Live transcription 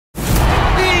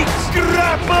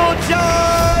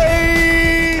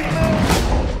shine!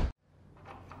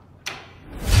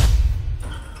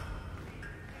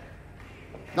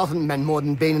 Nothing meant more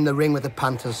than being in the ring with the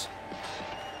Panthers.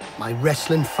 My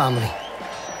wrestling family.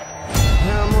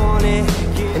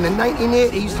 In the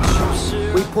 1980s,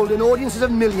 we pulled in audiences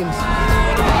of millions.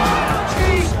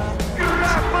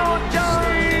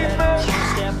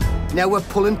 Now we're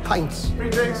pulling pints. 3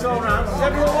 drinks all round. Does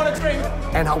everyone want a drink?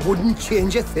 And I wouldn't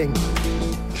change a thing.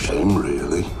 Shame,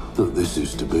 really, that this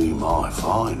is to be my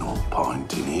final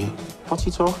pint in here. What's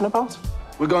he talking about?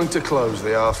 We're going to close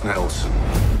the Half Nelson.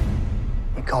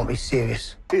 You can't be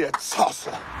serious. Be a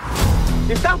tosser.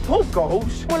 If that pub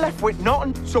goes, we're left with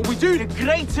nothing. So we do the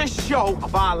greatest show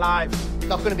of our lives. It's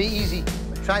not going to be easy.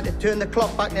 We're trying to turn the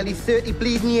clock back nearly 30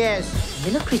 bleeding years.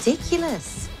 You look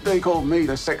ridiculous. They called me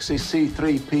the sexy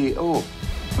C3PO.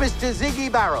 Mr. Ziggy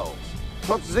Barrow.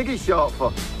 What's Ziggy short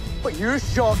for? What you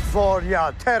short for,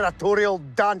 you territorial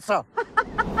dancer?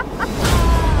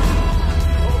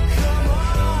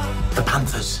 The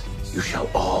Panthers. You shall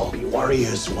all be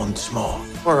warriors once more.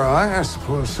 All right, I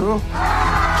suppose so.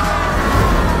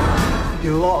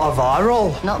 You lot of eye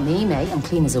roll. Not me, mate. I'm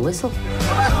clean as a whistle.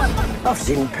 I've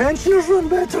seen pensioners run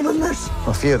better than this.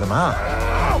 A few of them are.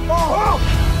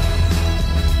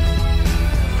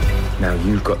 Now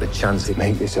you've got the chance to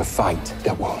make this a fight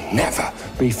that will never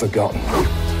be forgotten.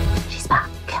 She's back.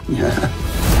 Yeah.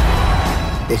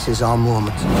 This is our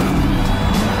moment.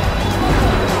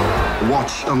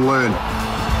 Watch and learn.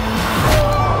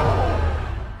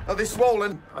 Are they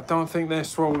swollen? I don't think they're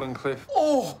swollen, Cliff.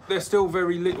 Oh! They're still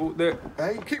very little. They're...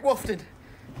 Hey, keep wafting.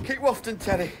 Keep wafting,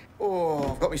 Teddy.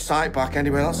 Oh, I've got my sight back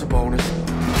anyway, that's a bonus.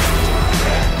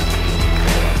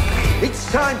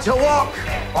 It's time to walk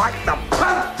like the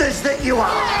Panthers that you are.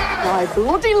 I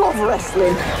bloody love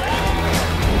wrestling.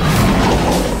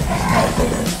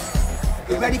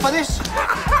 You ready for this?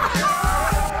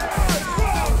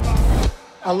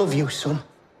 I love you, son.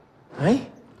 Hey?